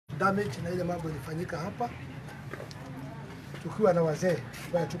damage na ile mambo ilifanyika hapa. Tukiwa na wazee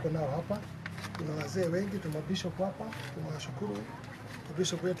ambao tuko nao hapa. Kuna wazee wengi, tuna bishop hapa, tunawashukuru.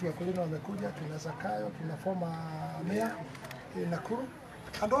 Bishop wetu wa Kolino wamekuja, tuna Zakayo, tuna former mayor Nakuru,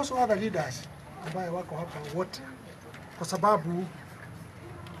 and also other leaders ambao wako hapa wote, kwa sababu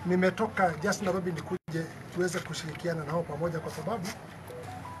nimetoka just Nairobi nikuje tuweze kushirikiana nao pamoja, kwa sababu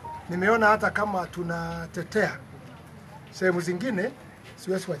nimeona hata kama tunatetea sehemu zingine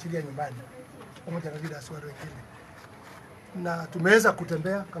siwezi kuachilia nyumbani pamoja na leaders wale wengine, na tumeweza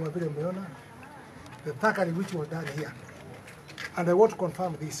kutembea kama vile umeona the thakari which was done here. And I want to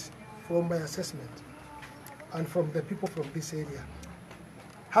confirm this from my assessment and from the people from this area.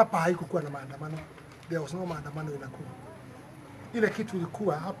 Hapa haikukuwa na maandamano. There was no maandamano in Nakuru. Ile kitu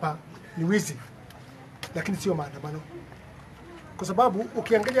ilikuwa hapa ni wizi, lakini sio maandamano. Kwa sababu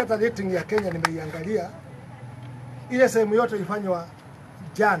ukiangalia hata rating ya Kenya nimeiangalia, ile sehemu yote ilifanywa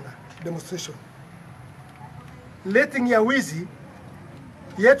jana demonstration. Rating ya wizi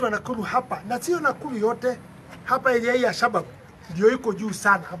yetu Nakuru hapa, na sio Nakuru yote, hapa area ya Shabab ndio iko juu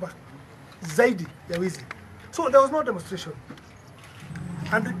sana hapa zaidi ya wizi. So there was no demonstration.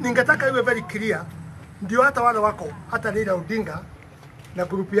 And ningetaka iwe very clear, ndio hata wale wako hata Raila Odinga na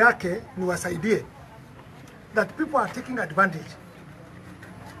grupu yake ni wasaidie that people are taking advantage.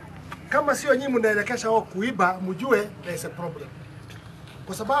 Kama sio nyinyi mnaelekesha wao kuiba, mjue there is a problem.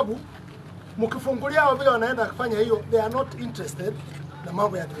 Kwa sababu mkifungulia wao vile wanaenda kufanya hiyo, they are not interested na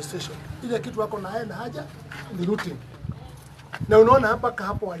mambo ya administration. Ile kitu wako na haja ni looting. Na unaona hapa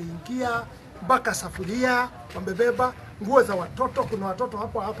hapo waliingia mpaka safuria, wamebeba nguo za watoto. Kuna watoto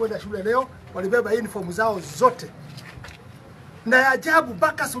hapo hawakwenda shule leo, walibeba uniform zao zote. Na ajabu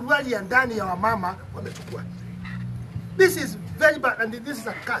mpaka suruali ya ndani ya wamama wamechukua. This is very bad and this is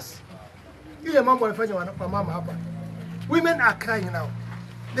a curse. Ile mambo wamefanya wamama hapa. Women are crying now.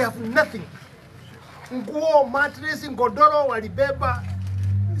 They have nothing. Nguo, mattress, godoro walibeba.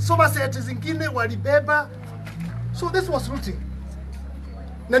 Sofa set zingine walibeba. So this was looting.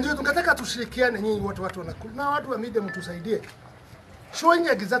 Na ndio tunataka tushirikiane nyinyi watu wanakula. Na watu wa media mtusaidie. Showing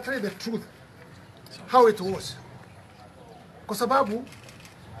exactly the truth. How it was. Kwa sababu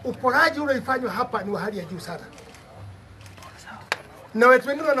uporaji unaifanywa hapa ni wa hali ya juu sana. Na watu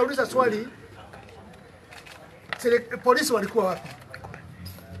wengine wanauliza swali, polisi walikuwa wapi?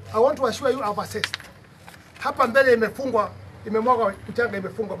 I want to assure you I've assessed. Hapa mbele imefungwa, imemwaga mchanga,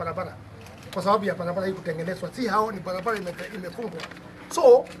 imefungwa barabara. Kwa sababu ya barabara hii kutengenezwa. Si hao ni barabara imefungwa.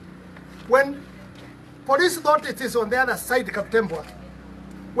 So when police thought it is on the other side Kaptembwa,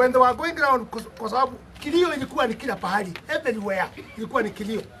 when they were going around, kwa sababu kilio ilikuwa ni kila pahali, everywhere ilikuwa ni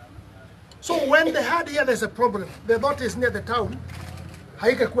kilio. So when they had here there's a problem, they thought it's near the town,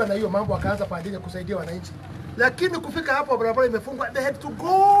 haikakuwa na hiyo mambo, wakaanza paadile kusaidia wananchi. Lakini kufika hapo barabara imefungwa, they had to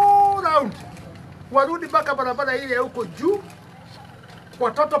go round, warudi mpaka barabara ile huko juu,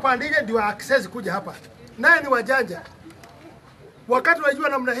 watoto paadile ndio access kuja hapa. Naye ni wajanja. Wakati wajua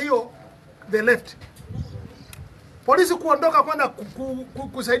namna hiyo, they left. Polisi kuondoka kwenda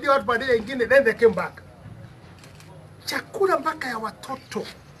kusaidia watu badala nyingine, then they came back. Chakula mpaka ya watoto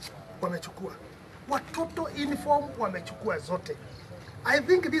wamechukua. Watoto uniform wamechukua zote. I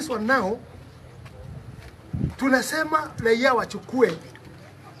think this one now, tunasema raia wachukue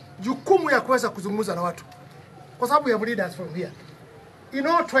jukumu ya kuweza kuzungumza na watu. Kwa sababu ya leaders from here. In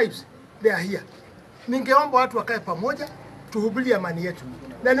all tribes, they are here. Ningeomba watu wakae pamoja, tuhubiri amani yetu.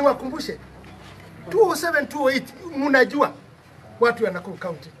 Na niwakumbushe, 207, 208, mnajua watu wa Nakuru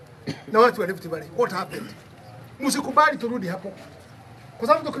County na watu wa Rift Valley, what happened? Msikubali turudi hapo. Kwa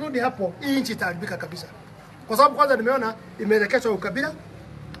sababu tukirudi hapo, hii nchi itaharibika kabisa. Kwa sababu kwanza nimeona imeelekeshwa ukabila,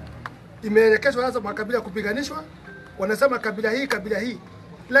 imeelekeshwa hasa makabila kupiganishwa, wanasema kabila hii.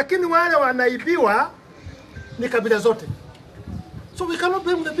 Lakini wale wanaibiwa ni kabila zote. So we cannot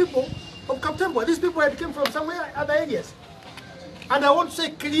blame the people of Kaptembwa. These people had came from somewhere, other areas. And I want to say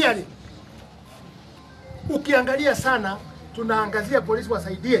clearly, ukiangalia sana, tunaangazia polisi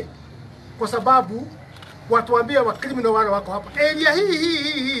wasaidie. Kwa sababu, watuambia wa criminal wale wako hapa. Area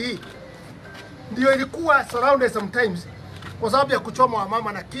hii. Ndio ilikuwa surrounded sometimes. Kwa sababu ya kuchoma wa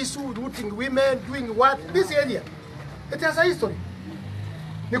mama na kisu, looting women, doing what. This area, it has a history.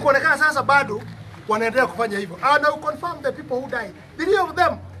 Ni kuonekana sasa bado, wanaendelea kufanya hivyo. And I will confirm the people who died. 3 of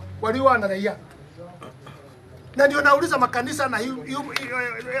them, waliuawa na raia. Na ndio nauliza makanisa na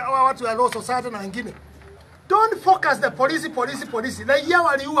watu wa law society na wengine. Don't focus the police. Raia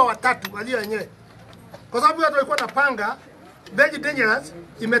waliua 3 walio wenyewe. Kwa sababu watu walikuwa na panga, very dangerous,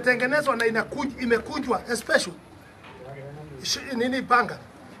 imetengenezwa na imekunjwa special. Nini panga?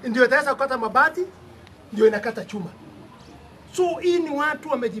 Ndio itaweza kukata mabati, ndio inakata chuma. So hii ni watu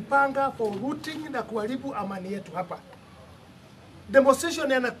wamejipanga for looting na kuharibu amani yetu hapa.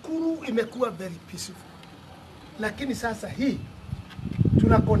 Demonstration ya Nakuru imekuwa very peaceful. Lakini sasa hii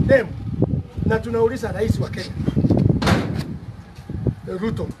tuna condemn na tunauliza rais wa Kenya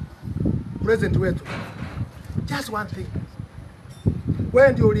Ruto, president wetu, just one thing.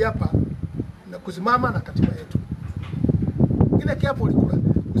 Wewe ndio uliapa na kusimama na katiba yetu. Ile kiapo ulikula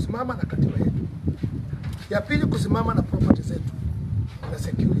kusimama na katiba yetu. Ya pili kusimama na property zetu na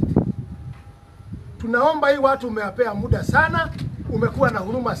security. Tunaomba hii watu umewapea muda sana, umekuwa na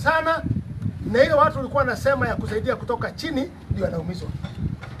huruma sana, na ile watu ulikuwa nasema ya kusaidia kutoka chini ndio wanaumizwa.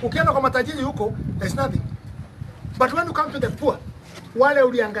 Ukienda kwa matajiri huko there's nothing. But when you come to the poor, wale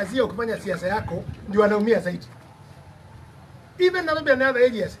uliangazia ukifanya siasa yako ndio wanaumia zaidi. Even Nairobi and other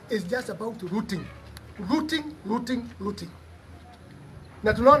areas is just about looting.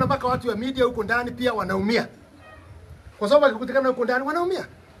 Na tunaona mpaka watu wa media huko ndani pia wanaumia. Kwa sababu wakikutikana huko ndani wanaumia.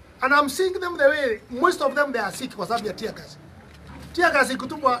 And I'm seeing them the way most of them they are sick kwa sababu ya tear gas. Tear gas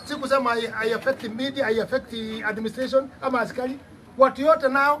ikutupwa si kusema I affect the media, I affect the administration ama askari. Watu yote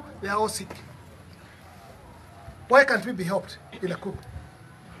now they are all sick. Why can't we be helped in Nakuru?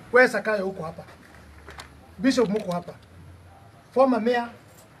 Wewe Sakayo huko hapa. Bishop mko hapa. Former mayor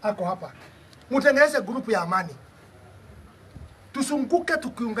ako hapa. Mtengeneze grupu ya amani. Tusunguke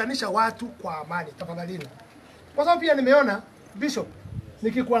tukiunganisha watu kwa amani tafadhali. Kwa sababu pia nimeona Bishop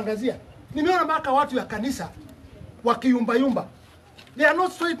nikikuangazia. Nimeona mpaka watu ya kanisa wakiyumba. They are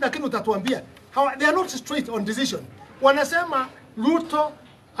not straight, lakini utatuambia. They are not straight on decision. Wanasema Ruto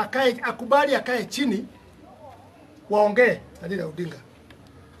akubali akae chini waongee na Raila Odinga.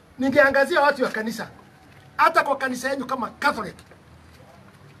 Ningeangazia watu wa kanisa. Hata kwa kanisa yenu kama Catholic.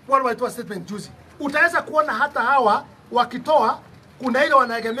 Wale walitoa statement juzi. Utaweza kuona hata hawa wakitoa kuna ile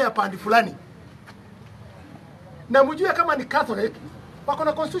wanaegemea pande fulani. Na mjue kama ni Catholic wako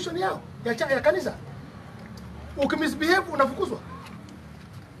na constitution yao ya kanisa. Ukimisbehave unafukuzwa.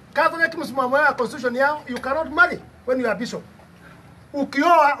 Catholic msimamo wao ya constitution yao, you cannot marry when you are bishop.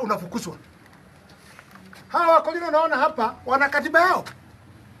 Ukioa unafukuzwa. Hawa wakolino unaona hapa wana katiba yao.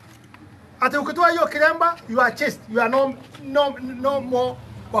 Hata ukitoa hiyo kilemba you are chaste, you are no more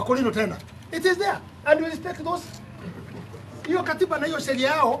wakolino tena. It is there and we respect those. Hiyo katiba na hiyo sheria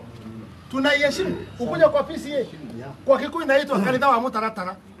yao tunaiheshimu. Ukuja kwa PCA kwa Kikuyu inaitwa kanisa wa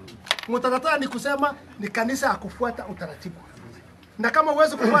mutaratara. Mutaratara ni kusema ni kanisa ya kufuata utaratibu. Na kama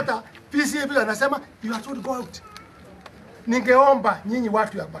uweze kufuata PCA bila anasema you are told go out. Ningeomba nyinyi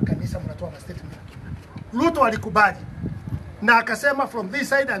watu ya kanisa mnatoa statement. Ruto alikubali na akasema from this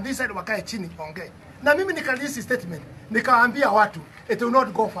side and this side wakae chini ongee. Na mimi nikalisi statement nikawaambia watu it will not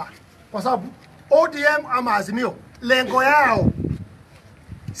go far. Kwa sababu ODM ama Azimio lengo yao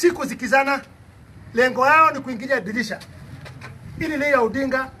si kuzikizana, lengo yao ni kuingilia dirisha ili Raila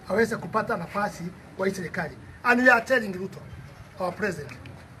Odinga aweze kupata nafasi kwa hii serikali. And we are telling Ruto, our president,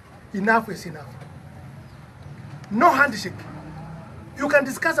 enough is enough. No handshake. You can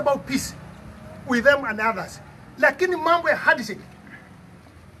discuss about peace with them and others. Lakini mambo ya handshake.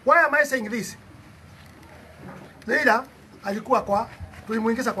 Why am I saying this? Raila alikuwa kwa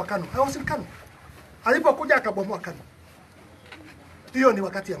tulimuingiza kwa Kanu. I was in Kanu. Alipokuja akabomoa Kanu. Hiyo ni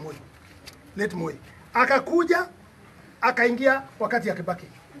wakati ya Moi. Late Moi. Akakuja akaingia wakati ya Kibaki.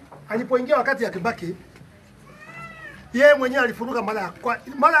 Alipoingia wakati ya Kibaki, yeye mwenyewe alifuruga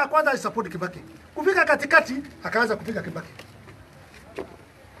mara ya kwanza alisupport Kibaki. Kufika katikati akaanza kupiga Kibaki.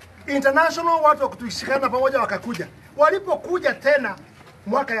 International watu wa kutushikana pamoja wakakuja. Walipokuja tena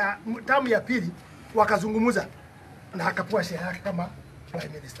mwaka ya tamu ya pili wakazungumuza na akapewa share yake kama prime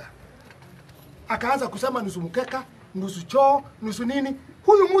minister. Akaanza kusema nusu mkeka, nusu choo, nusu nini.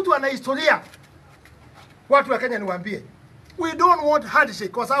 Huyu mtu ana historia. Watu wa Kenya niwaambie, we don't want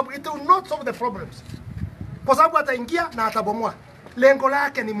handshake kwa sababu it will not solve the problems. Kwa sababu ataingia na atabomoa. Lengo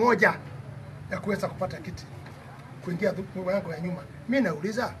lake ni moja ya kuweza kupata kiti. Kuingia mwanangu ya nyuma. Mimi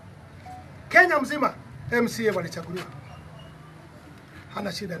nauliza Kenya mzima MCA walichaguliwa.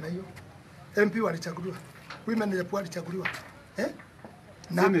 Hana shida na hiyo. MP walichaguliwa. Women rep walichaguliwa.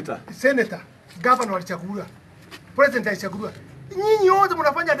 Senator, governor walichaguliwa. President alichaguliwa. Nyinyi wote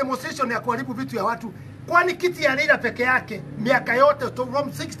mnafanya demonstration ya kuharibu vitu ya watu. Kwani kiti ya Raila peke yake miaka yote from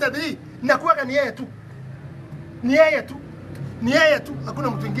 63 na kuwaga ni yeye tu. Ni yeye tu. Hakuna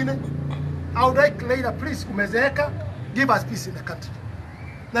mtu mwingine. I would like Raila, please, umezeeka, give us peace in the country.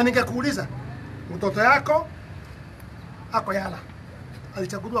 Na ningekuuliza, mtoto yako ako Yala.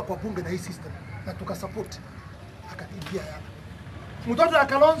 Alichaguliwa kwa bunge na hii system na tukasupport. Akaingia Yala. Mtoto ya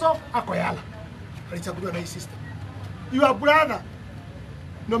Kalonzo ako Yala. Alichaguliwa na hii system. Your brother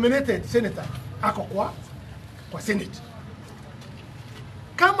nominated senator ako kwa Senate.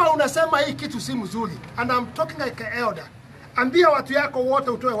 kama unasema hii kitu si mzuri, and I'm talking like an elder, ambia watu yako wote,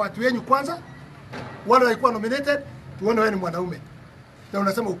 utoe watu wenyu kwanza, wale walikuwa nominated, tuone wewe ni mwanaume na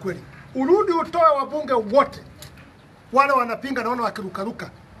unasema ukweli. Urudi utoe wabunge wote, wale wanapinga naona wakirukaruka,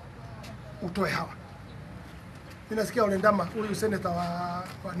 utoe hawa. Ninasikia Olendama, huyu senator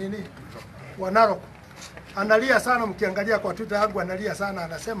wa nini, wa Narok, analia sana. Mkiangalia kwa Twitter yangu analia sana,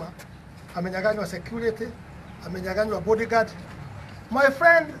 anasema amenyaganywa security, amenyaganywa bodyguard. My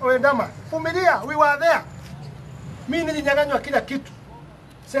friend Olendama, vumilia, we were there. Mimi nilinyaganywa kila kitu,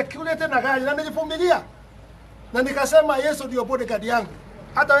 security na gari, na nilivumilia na nikasema Yesu ndio bodyguard yangu.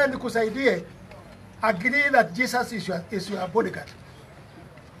 Hata wewe nikusaidie, agree that Jesus is your bodyguard.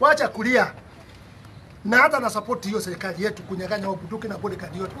 Wacha kulia. Na hata na support hiyo serikali yetu kunyaganya wa bunduki na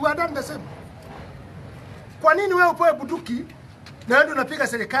bodyguard yote. We are done the same. Kwa nini wewe upoe bunduki na wewe unapiga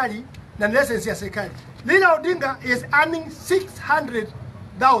serikali na license ya serikali? Raila Odinga is earning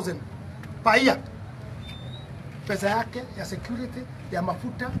 600,000 per year. Pesa yake ya security, ya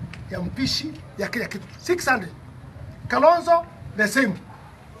mafuta, ya mpishi, ya kila kitu. 600. Kalonzo the same.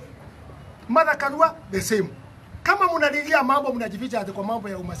 Mara Karua the same. Kama mnalilia mambo mnajificha hata kwa mambo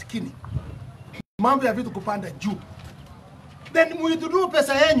ya umaskini, mambo ya vitu kupanda juu, then muidhuru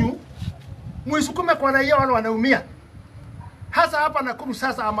pesa yenu muisukume kwa raia wale wanaumia. Hasa hapa Nakuru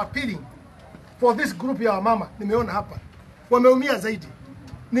sasa, I'm appealing for this group ya wamama. Nimeona hapa wameumia zaidi.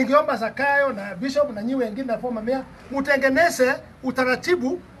 Ningeomba Zakayo na Bishop na nyiwe wengine na former mayor, mutengeneze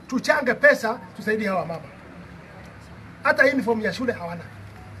utaratibu, tuchange pesa tusaidie hawa mama. Hata uniform ya shule hawana.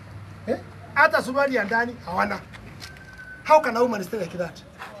 Hata suruali ya ndani hawana. How can a woman stay like that?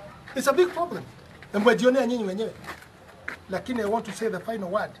 It's a big problem. Na mwejionea nyinyi wenyewe. Lakini I want to say the final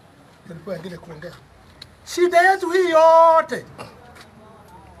word. Nilikuwa ngine kuongea. Shida yetu hii yote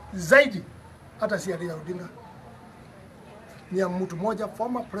zaidi hata si Raila Odinga, ni ya mtu mmoja,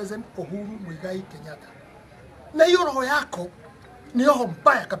 former president Uhuru Muigai Kenyatta. Na hiyo roho yako ni roho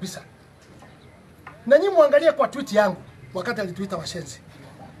mbaya kabisa. Na nyinyi muangalie kwa tweet yangu wakati alituita washenzi.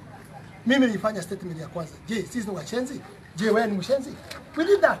 Mimi nilifanya statement ya kwanza. Je, sisi ni washenzi? Je, wewe ni mshenzi? We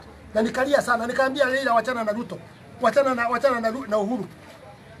did that. Na nikalia sana, nikaambia Raila wachana na Ruto. Wachana na Uhuru.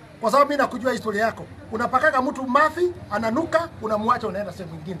 Kwa sababu mimi nakujua historia yako. Unapakaga mtu mafi, ananuka, unamwacha unaenda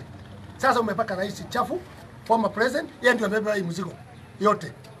sehemu nyingine. Sasa umepaka rais chafu, former president, yeye ndio amebeba hii mzigo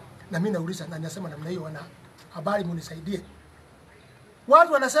yote. Na mimi nauliza na ninasema namna hiyo, wana habari munisaidie.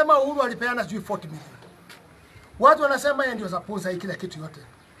 Watu wanasema Uhuru alipeana 40 million. Watu wanasema yeye ndio sponsor kila kitu yote.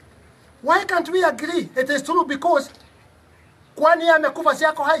 Why can't we agree? It is true because kwani amekufa si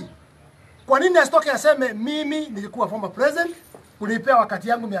yako hai? Kwa nini asitoke aseme mimi nilikuwa former president, ulipea wakati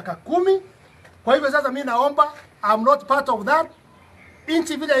yangu miaka 10. Kwa hivyo sasa mimi naomba, I'm not part of that.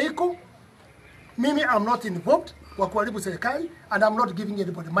 Inchi vile iko, mimi I'm not involved kwa kuharibu serikali, and I'm not giving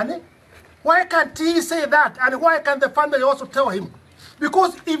anybody money. Why can't he say that? And why can't the family also tell him?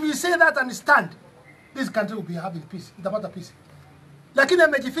 Because if you say that and stand, this country will be having peace. Itapata peace. Lakini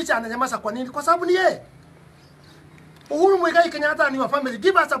amejificha, ananyamaza kwa nini? Kwa sababu ni yeye. Uhuru Muigai Kenyatta ni wa family.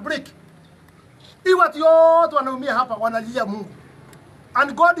 Give us a break. Hii watu yote wanaumia hapa, wanalia Mungu.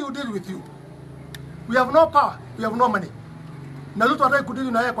 And God will deal with you. We have no power, we have no money. Na Ruto hataki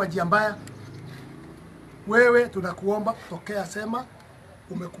kudili na wewe kwa njia mbaya. Wewe tunakuomba tokea, sema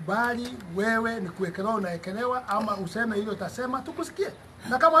umekubali wewe ni kuwekelewa unaekelewa, ama useme hilo utasema tukusikie.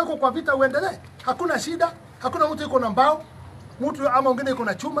 Na kama uko kwa vita uendelee. Hakuna shida, hakuna mtu yuko na mbao, mtu ama mwingine yuko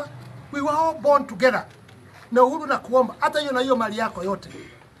na chuma. We were all born together. Na Uhuru nakuomba hata hiyo na hiyo mali yako yote,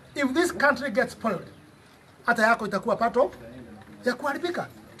 if this country gets spoiled, hata yako itakuwa part of ya kuharibika.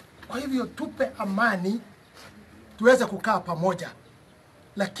 Kwa hivyo tupe amani, tuweze kukaa pamoja.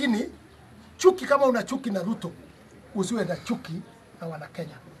 Lakini chuki, kama una chuki na Ruto, usiwe na chuki na wana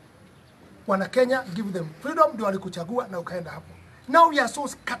Kenya. Wana Kenya, give them freedom, ndio walikuchagua na ukaenda hapo. Now we are so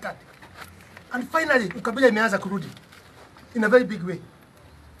scattered. And finally, ukabila imeanza kurudi in a very big way.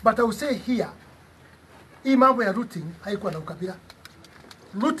 But I will say here, hii mambo ya looting haikuwa na ukabila.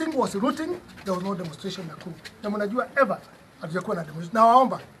 Looting was looting, there was no demonstration Nakuru. Na mnajua ever hatujakuwa na demonstration. Na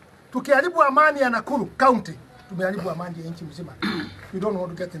waomba, tukiharibu amani ya Nakuru County, tumeharibu amani ya nchi mzima. We don't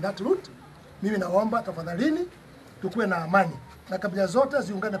want to get in that route. Mimi naomba tafadhalini tukue na amani na kabila zote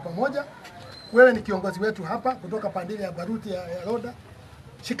ziungane pamoja. Wewe ni kiongozi wetu hapa kutoka pandili ya Baruti ya Roda.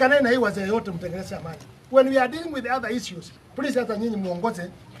 Shikaneni na hii wazee yote, mtengeneze amani. When we are dealing with the other issues, please hata nyinyi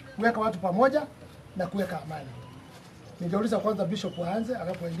muongoze kuweka watu pamoja na kuweka amani. Ningeuliza kwanza Bishop aanze,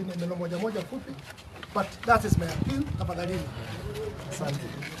 alafu wengine neno moja moja fupi. But that is my appeal, tafadhalini. Asante.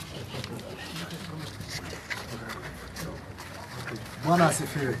 Bwana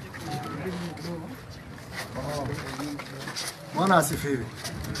asifiwe. Bwana asifiwe.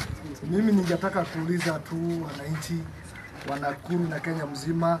 Mimi ningetaka kuuliza tu wananchi wa Nakuru na Kenya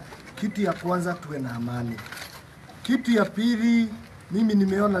mzima, kitu ya kwanza tuwe na amani. Kitu ya pili, mimi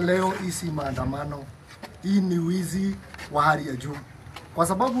nimeona leo hii maandamano. Hii ni wizi wa hali ya juu. Kwa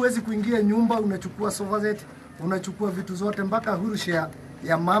sababu huwezi kuingia nyumba unachukua sofa set, unachukua vitu zote mpaka wheelchair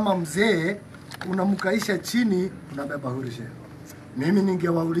ya mama mzee unamkaisha chini unabeba wheelchair. Mimi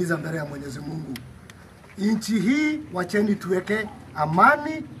ningewauliza mbele ya Mwenyezi Mungu, nchi hii wacheni tuweke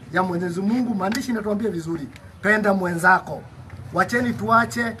amani ya Mwenyezi Mungu. Maandishi inatuambia vizuri, penda mwenzako. Wacheni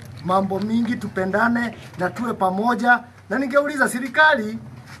tuache mambo mingi, tupendane na tuwe pamoja. Na ningeuliza, serikali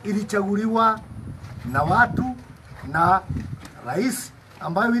ilichaguliwa na watu na rais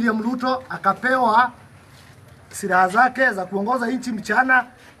ambaye William Ruto akapewa silaha zake za kuongoza nchi mchana.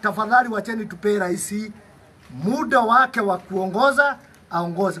 Tafadhali wacheni tupee rais muda wake wa kuongoza,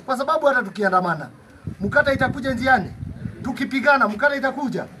 aongoze. Kwa sababu hata tukiandamana mkata itakuja njiani, tukipigana mkata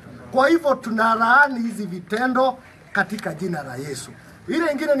itakuja. Kwa hivyo tunalaani hizi vitendo katika jina la Yesu.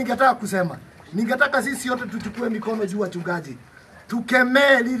 Ile ingine ningetaka kusema, ningetaka sisi yote tuchukue mikono juu, wachungaji,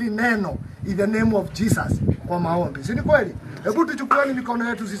 tukemee lili neno in the name of Jesus kwa maombi. Si ni kweli? Hebu tuchukueni mikono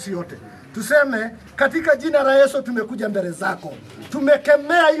yetu sisi yote, tuseme katika jina la Yesu tumekuja mbele zako.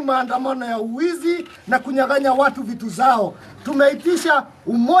 Tumekemea hii maandamano ya uwizi na kunyang'anya watu vitu zao. Tumeitisha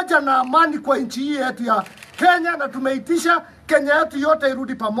umoja na amani kwa nchi hii yetu ya Kenya, na tumeitisha Kenya yetu yote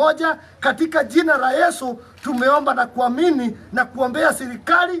irudi pamoja. Katika jina la Yesu tumeomba na kuamini na kuombea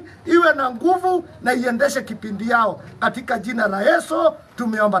serikali iwe na nguvu na iendeshe kipindi yao. Katika jina la Yesu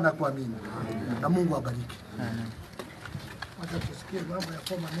tumeomba na kuamini. Na Mungu abariki. Wacha tusikie mambo ya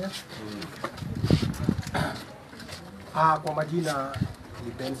Komania. Kwa majina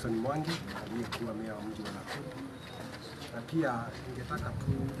ni Benson Mwangi, aliyekuwa meya wa mji wa Nakuru. Na pia ningetaka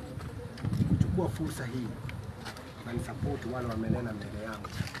tu kuchukua fursa hii na nisapoti wale wamenena mbele yangu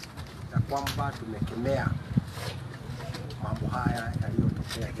ya kwamba tumekemea mambo haya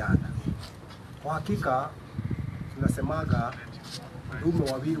yaliyotokea jana. Kwa hakika tunasemaga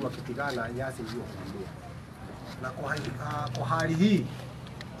dume wawili wakipigana nyasi ndio huumia. Na kwa hali hii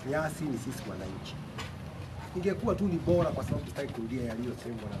nyasi ni sisi wananchi. Ingekuwa tu ni bora, kwa sababu sitaki kurudia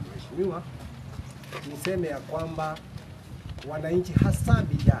yaliyosemwa na mheshimiwa, niseme ya kwamba wananchi hasa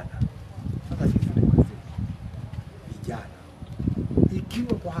vijana, hata sisi ni wazee, vijana,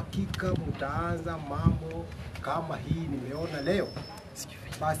 ikiwa kwa hakika mtaanza mambo kama hii nimeona leo,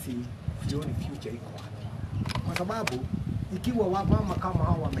 basi sioni future iko wapi. Kwa sababu ikiwa mama kama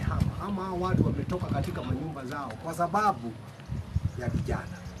hao wamehama ama hao watu wametoka katika manyumba zao kwa sababu ya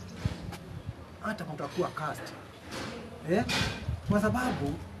vijana, hata mtakuwa cast kwa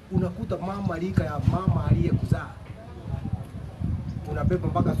sababu unakuta mama lika ya mama aliyekuzaa unabeba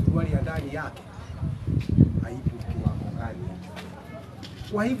mpaka suruali ya ndani yake, aibu kiwango gani?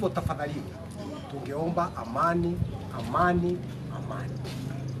 Kwa hivyo tafadhali tungeomba amani, amani, amani.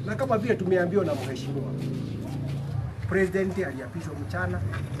 Na kama vile tumeambiwa na mheshimiwa president, aliapishwa mchana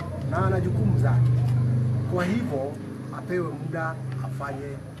na ana jukumu zake, kwa hivyo apewe muda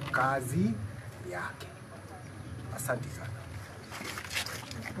afanye kazi yake. Asante sana.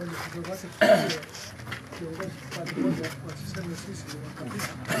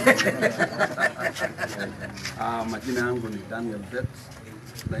 Majina yangu ni Daniel Bet,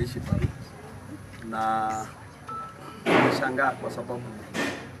 naishi Paris. Na nimeshangaa kwa sababu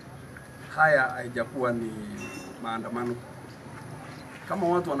haya haijakuwa ni maandamano. Kama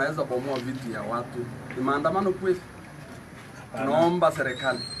watu wanaweza bomoa vitu ya watu, ni maandamano kweli? Tunaomba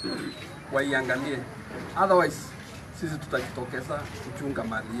serikali waiangalie. Otherwise sisi tutajitokeza kuchunga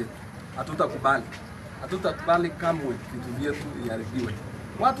mali yetu. Hatutakubali kamwe vitu vyetu iharibiwe.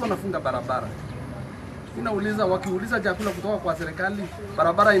 Watu wanafunga barabara. Inauliza, wakiuliza chakula kutoka kwa serikali,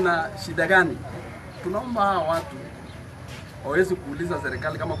 barabara ina shida gani? Tunaomba hawa watu waweze kuuliza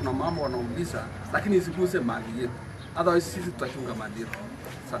serikali kama kuna mambo wanauliza, lakini isiguse mali yetu. Otherwise sisi tutachunga mali yetu.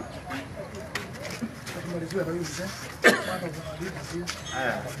 Sana.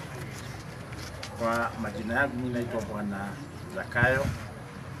 Kwa majina yangu mimi naitwa Bwana Zakayo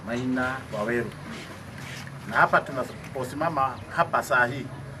Maina Waweru. Na hapa tunaposimama hapa saa hii,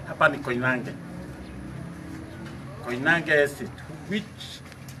 hapa ni Koinange. Koinange Estate, which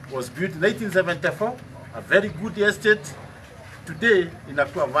was built in 1974, a very good estate. Today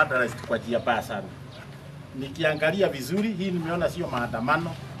inakuwa vandalized kwa njia mbaya sana. Nikiangalia vizuri, hii nimeona sio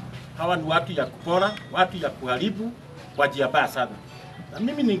maandamano. Hawa ni watu ya kupora, watu ya kuharibu kwa njia mbaya sana. Na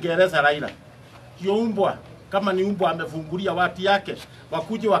mimi ningeeleza Raila, hiyo umbwa, kama ni umbwa amefungulia watu yake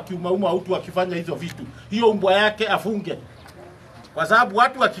wakuje wakiumauma au watu wakifanya hizo vitu, hiyo umbwa yake afunge. Kwa sababu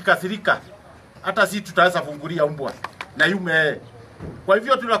watu wakikasirika hata si tutaweza fungulia umbwa na yume. Kwa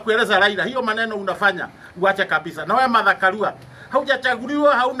hivyo tunakueleza Raila, hiyo maneno unafanya uache kabisa. Na wewe Martha Karua,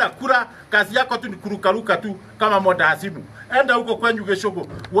 haujachaguliwa, hauna kura, kazi yako tu ni kurukaruka tu kama moda hasimu. Enda huko kwenyu Geshogo,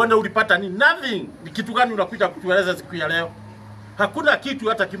 uone ulipata nini? Nothing. Ni kitu gani unakuja kutueleza siku ya leo? Hakuna kitu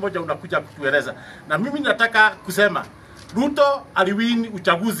hata kimoja unakuja kutueleza. Na mimi nataka kusema Ruto aliwini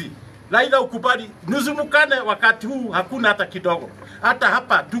uchaguzi. Raila ukubali nuzumukane wakati huu, hakuna hata kidogo. Hata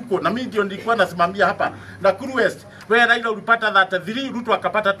hapa tuko na mimi ndio nilikuwa nasimamia hapa Nakuru West. Wewe Raila ulipata 33, Ruto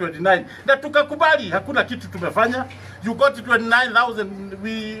akapata 29. Na tukakubali, hakuna kitu tumefanya. You got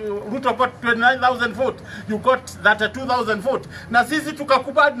 29,000, Ruto got 29,000 vote. You got 32,000 vote. Na sisi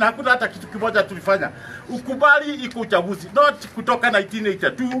tukakubali na hakuna hata kitu kimoja tulifanya. Ukubali iko uchaguzi. Not kutoka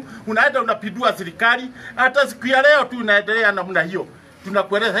 1982 unaenda unapindua serikali, hata siku ya leo tu unaendelea namna hiyo.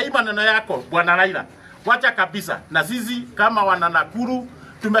 Tunakueleza hii maneno yako bwana Raila, wacha kabisa. Na sisi kama wana Nakuru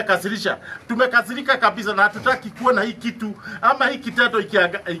tumekasirika kabisa, na hatutaki kuona hii kitu ama hii kitendo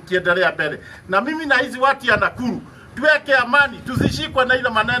ikiendelea mbele. Na mimi na hizi watu ya Nakuru tuweke amani, tusishikwe na ile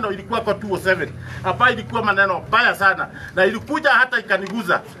maneno ilikuwa kwa 207 hapa. Ilikuwa maneno baya sana, na ilikuja hata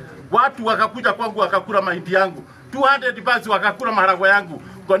ikaniguza. Watu wakakuja kwangu wakakula mahindi yangu 200 basi, wakakula maharagwe yangu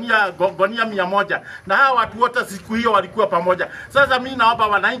gonia 100, na hawa watu wote siku hiyo walikuwa pamoja. Sasa mimi naomba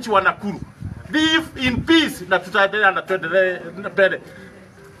wananchi wa Nakuru live in peace, na tutaendelea na tuendelee mbele.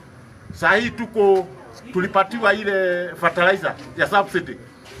 Saa hii tulipatiwa ile fertilizer ya subsidy.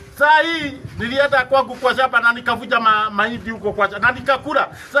 Saa hii nilienda kwangu kwa shamba na nikavuja mahindi huko kwa shamba na nikakula.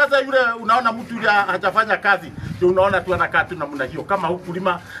 Sasa yule unaona mtu yule hajafanya kazi, ndio unaona tu anakaa tu namna hiyo kama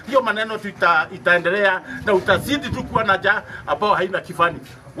hukulima. Hiyo maneno itaendelea na utazidi tu kuwa na njaa ambao haina kifani.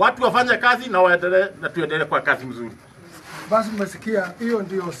 Watu wafanye kazi na waendelee na tuendelee kwa kazi mzuri. Basi mmesikia, hiyo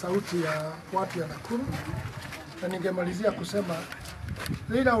ndio sauti ya watu ya Nakuru. Na ningemalizia kusema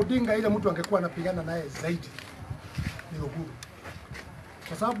Raila Odinga, ile mtu angekuwa anapigana naye zaidi ni Uhuru.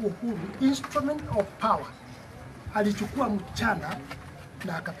 Kwa sababu Uhuru, instrument of power, alichukua mchana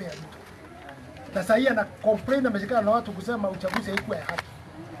na akapea Ruto. Na sasa ana complain, ameshikana na watu kusema uchaguzi haikuwa ya haki.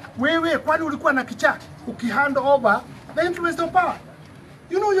 Wewe kwani ulikuwa na kichaa ukihand over the instrument of power?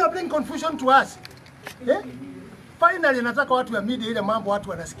 You know you are bringing confusion to us. Finally nataka watu ya media, ile mambo watu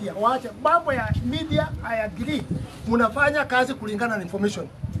wanasikia, waache mambo ya media. I agree, mnafanya kazi kulingana na information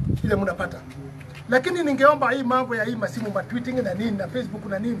ile mnapata, lakini ningeomba hii mambo ya hii masimu ma tweeting na nini na Facebook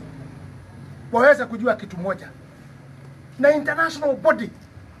na nini, waweza kujua kitu moja, na international body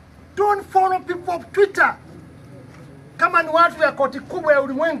don't follow people of Twitter. Kama ni watu ya koti kubwa ya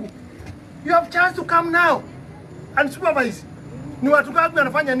ulimwengu, you have chance to come now and supervise ni watu gani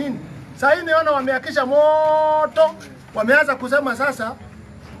wanafanya nini. Sasa hii niona wameakisha moto, wameanza kusema sasa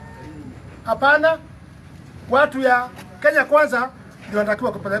hapana, watu ya Kenya kwanza ndio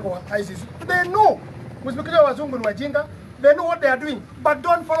wanatakiwa kupelekwa ICC. They know, msifikirie wazungu ni wajinga. They know what they are doing, but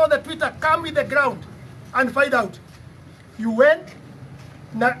don't follow the Twitter. Come with the ground and find out. You went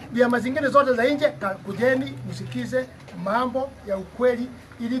na vyama zingine zote za nje, kujeni msikize mambo ya ukweli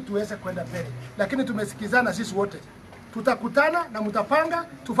ili tuweze kwenda mbele. Lakini tumesikizana sisi wote, tutakutana na mtapanga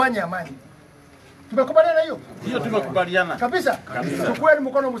tufanye amani. Tumekubaliana hiyo? Hiyo tumekubaliana. Kabisa. Tukueni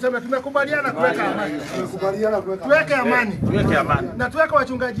mkono mseme tumekubaliana kuweka amani. Tumekubaliana Tuweke amani. Tuweke amani. Na tuweke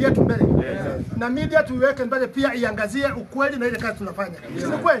wachungaji wetu mbele. Na media tuiweke mbele pia, iangazie ukweli na ile kazi tunafanya. Si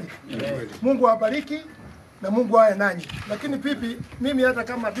kweli? Mungu awabariki na Mungu awe nanyi. Lakini pipi, mimi hata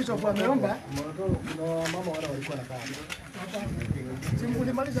kama bishop ameomba, kuna mama wale walikuwa na kazi. Simu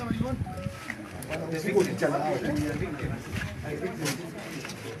ulimaliza waliona?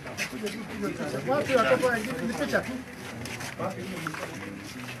 Watu watoto wengine ni picha tu.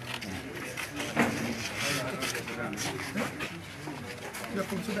 Ya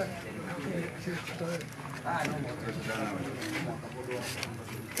kumsuda.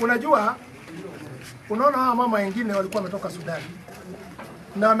 Unajua, unaona hawa mama wengine walikuwa wametoka Sudan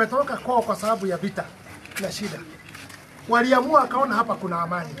na wametoka kwao kwa sababu ya vita na shida. Waliamua akaona hapa kuna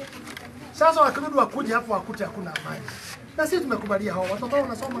amani. Sasa wakirudi wakuje hapo wakute hakuna amani. Na sisi tumekubalia hao watoto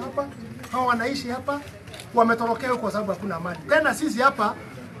wanasoma hapa, hao wanaishi hapa, wametorokea huko kwa sababu hakuna amani. Tena sisi hapa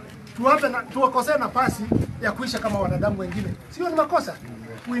tuwakosea nafasi ya kuisha kama wanadamu wengine. Sio ni makosa.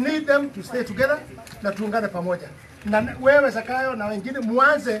 We need them to stay together na tuungane pamoja. Na wewe Zakayo na wengine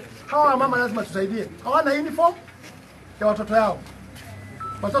muanze, hawa mama lazima tusaidie. Hawana uniform ya watoto yao.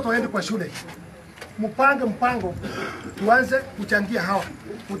 Watoto waende kwa shule. Mpange mpango, tuanze kuchangia hawa.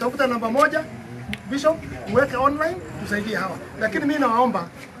 Utafuta namba 1 Bishop, uweke online tusaidie hawa. Lakini mimi nawaomba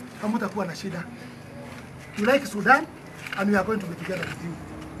hamtakuwa na shida. You like Sudan and we are going to be together with you.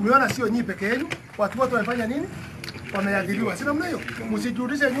 Umeona sio nyinyi peke yenu, watu wote wanafanya nini? Wameadhiriwa. Sina mnayo.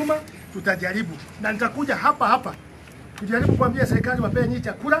 Msijirudishe nyuma, tutajaribu, na nitakuja hapa tujaribu kuambia serikali wapee nyinyi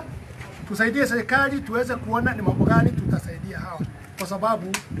chakula, tusaidie serikali tuweze kuona ni mambo gani tutasaidia hawa, kwa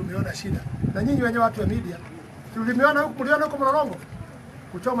sababu tumeona shida. Na nyinyi wenyewe watu wa media mliona huko Mlolongo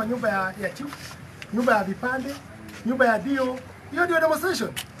kuchoma nyumba ya chief, nyumba ya vipande, nyumba ya dio. Hiyo ndio demonstration.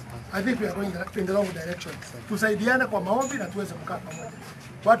 I think we are going in the wrong direction. Tusaidiane kwa maombi na tuweze kukaa pamoja.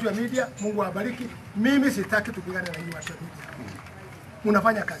 Watu wa media, Mungu awabariki. Mimi sitaki tupigane na nyinyi watu wa media.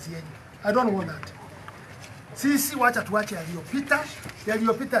 Mnafanya kazi yenu. I don't want that. Sisi wacha tuache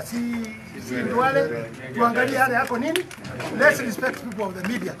yaliyopita si wale, tuangalie yale yako nini. Let's respect people of the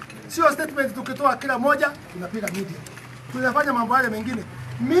media. Sio statement tukitoa kila moja tunapiga media. Tunafanya mambo yale mengine.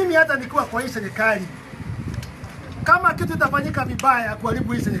 Mimi hata nikiwa kwa hii serikali, kama kitu itafanyika vibaya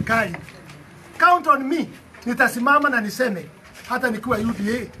kuharibu hii serikali, count on me. Nitasimama na niseme, hata nikiwa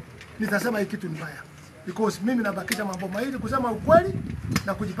UDA nitasema hii kitu ni mbaya, because mimi nabakisha mambo mawili, kusema ukweli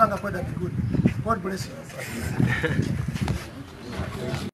na kujipanga kwenda mbinguni. God bless you.